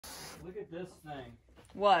Look at this thing.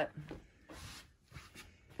 What?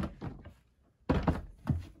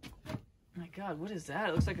 My God, what is that?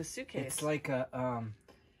 It looks like a suitcase. It's like a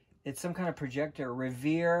it's some kind of projector.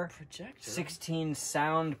 Revere projector. 16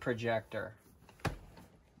 sound projector.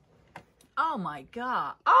 Oh my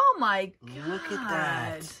God! Oh my God! Look at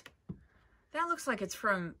that. That looks like it's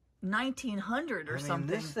from 1900 or something.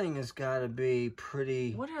 This thing has got to be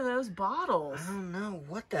pretty. What are those bottles? I don't know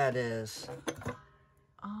what that is.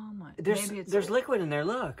 Oh my! There's liquid in there.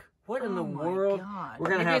 Look. What in the world? God. We're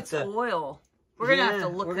gonna maybe have it's to. We're gonna have to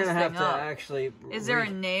look this thing up. We're gonna have to actually. Is there a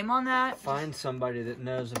name on that? Find somebody that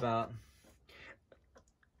knows about.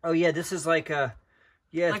 Oh yeah, this is like a.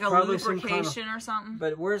 Yeah, like it's a probably lubrication some kind of, or something.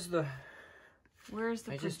 But where's the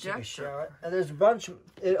projector? Just took a shower. There's a bunch.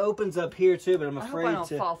 It opens up here too, but I'm afraid I hope I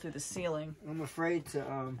don't fall through the ceiling. I'm afraid to.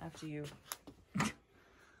 After you.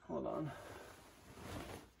 Hold on.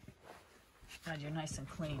 God, you're nice and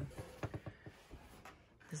clean.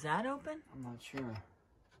 Is that open? I'm not sure.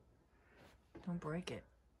 Don't break it.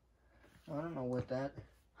 I don't know what that.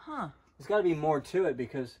 Huh? There's got to be more to it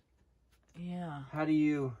because. Yeah. How do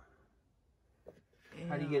you?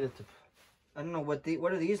 How do you get it to? I don't know what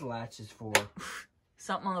are these latches for?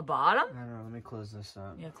 Something on the bottom? I don't know. Let me close this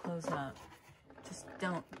up. Yeah, close that. Just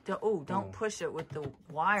don't push it with the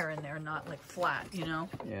wire in there, not like flat, you know?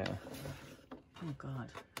 Yeah. Oh God.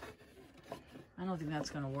 I don't think that's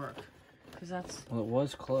gonna work, cause that's. Well, it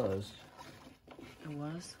was closed. It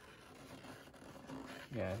was.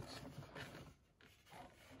 Yeah.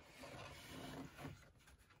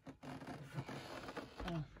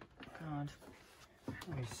 Oh God.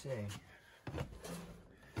 Let me see.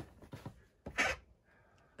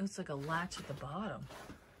 It's like a latch at the bottom.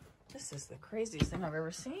 This is the craziest thing I've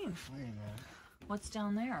ever seen. Wait a minute. What's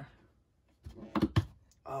down there?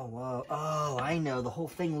 Oh, whoa. Oh, I know. The whole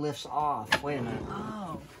thing lifts off. Wait a minute.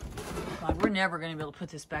 Oh. God, we're never going to be able to put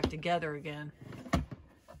this back together again.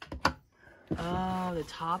 Oh, the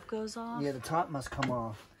top goes off? Yeah, the top must come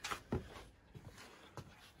off.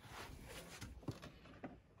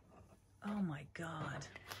 Oh, my God.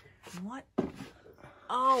 What?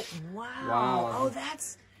 Oh, wow. Wow. Oh,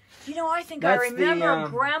 that's... You know, I think I remember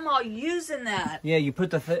Grandma using that. Yeah, you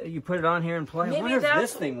put you put it on here and play. Maybe I wonder if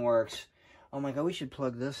this thing works. Oh my God, we should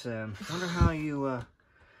plug this in. I wonder how you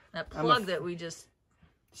that plug that we just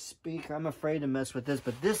speak. I'm afraid to mess with this,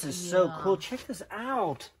 but this is so cool. Check this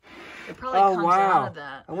out. It probably comes out of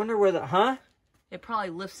that. I wonder where the It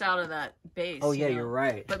probably lifts out of that base. Oh yeah, you're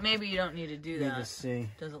right. But maybe you don't need to do that. Let's see.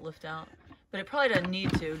 Does it lift out? But it probably doesn't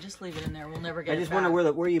need to. Just leave it in there. We'll never get it back. I just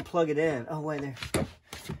wonder where you plug it in. Oh wait there.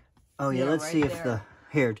 Oh yeah, let's see if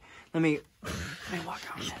here. Let me walk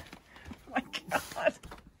on it. Oh my God.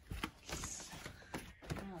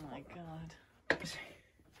 Oh my God. Do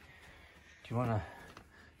you want to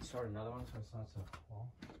start another one so it's not so cool?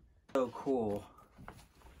 So cool.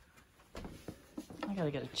 I gotta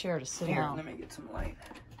get a chair to sit Here, down. let me get some light.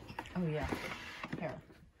 Oh yeah. Here.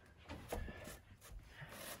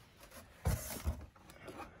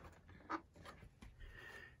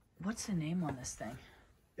 What's the name on this thing?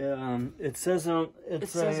 It says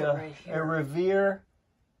it's right here.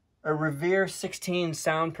 a Revere 16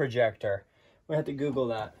 sound projector. We have to Google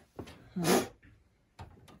that.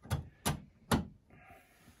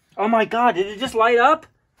 Oh my God! Did it just light up?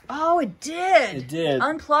 Oh, it did. It did.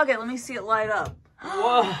 Unplug it. Let me see it light up.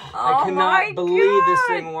 Whoa! I cannot believe this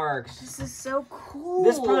thing works. This is so cool.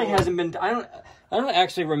 This probably hasn't been. I don't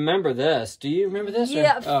actually remember this. Do you remember this?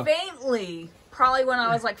 Yeah, faintly. Probably when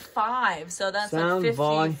I was like 5, so that's Sound, like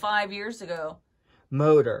 55 volume. years ago.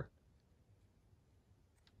 Motor.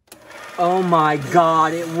 Oh my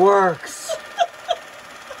God, it works.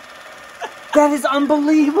 That is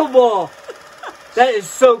unbelievable. That is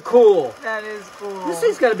so cool. That is cool. This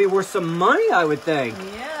thing's got to be worth some money, I would think.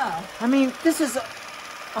 Yeah. I mean, this is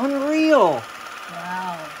unreal.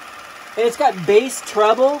 Wow. And it's got bass,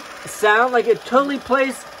 treble, sound, like it totally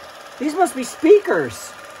plays. These must be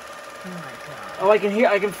speakers. Oh my God. Oh, I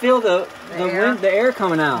can feel the air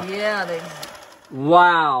coming out. Yeah,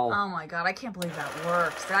 Wow. Oh my God, I can't believe that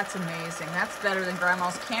works. That's amazing. That's better than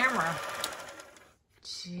Grandma's camera.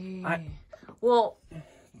 Gee. Well,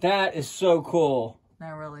 that is so cool.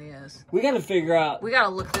 That really is. We got to figure out. We got to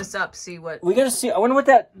look this up, see what. We got to see. I wonder what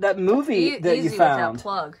that movie that you found. With that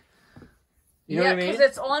plug. You know what I mean? because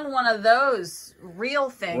it's on one of those real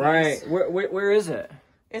things. Right. Where is it?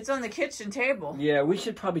 It's on the kitchen table. Yeah, we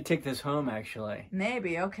should probably take this home, actually.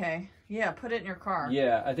 Maybe, okay. Yeah, put it in your car.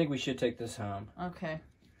 Yeah, I think we should take this home. Okay.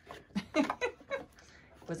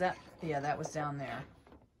 Was that? Yeah, that was down there.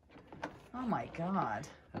 Oh my God.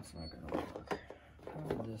 That's not going to work.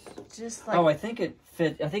 Just like... Oh, I think it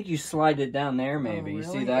fit. I think you slide it down there, maybe. Oh, You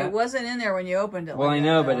really? see that? It wasn't in there when you opened it. Well, like I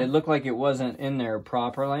know, that, but it looked like it wasn't in there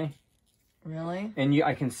properly. Really? And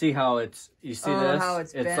I can see how it's, you see this? How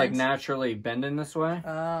it's bent? like naturally bending this way.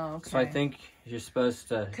 Oh, okay. So I think you're supposed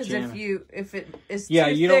to Because jam. if it is too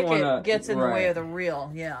you thick, don't wanna, it gets in the way right. of the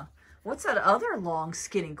reel. Yeah. What's that other long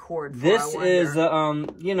skinny cord for? This is,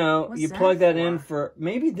 you know, What's you that plug that for? in for,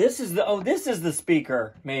 maybe this is this is the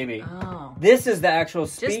speaker, maybe. Oh. This is the actual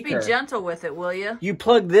speaker. Just be gentle with it, will you? You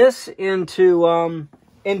plug this into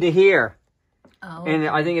here. Oh. And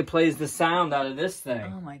I think it plays the sound out of this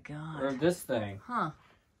thing. Oh my God. Or this thing. Huh.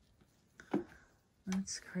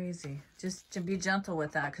 That's crazy. Just to be gentle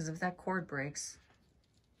with that, because if that cord breaks,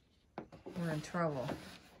 we're in trouble.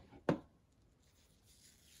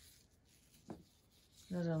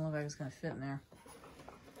 That doesn't look like it's going to fit in there.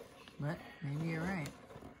 But maybe you're right.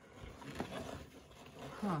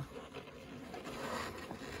 Huh.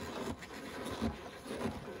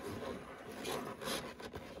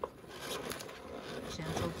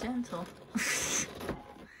 Gentle, gentle.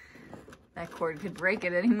 That cord could break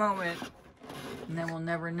at any moment. And then we'll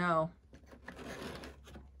never know.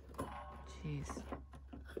 Jeez.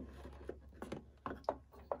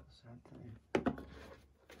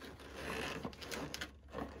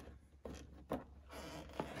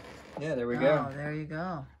 Yeah, there we go. Oh, there you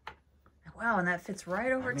go. Wow, and that fits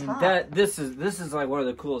right over top. This is like one of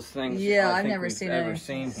the coolest things. Yeah, I've think never we've seen ever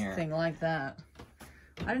seen here. anything like that.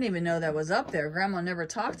 I didn't even know that was up there. Grandma never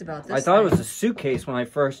talked about this. I thought it was a suitcase when I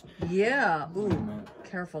first. Yeah. Ooh,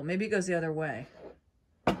 careful. Maybe it goes the other way.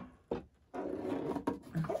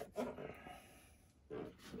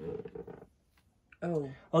 Oh.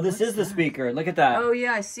 Oh, this is the speaker. Look at that. Oh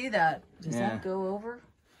yeah, I see that. Does Yeah. that go over?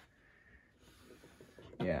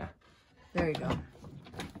 Yeah. There you go.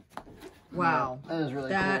 Wow. That is really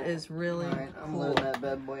cool. That is really All right, I'm cool. loading that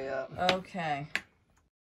bad boy up. Okay.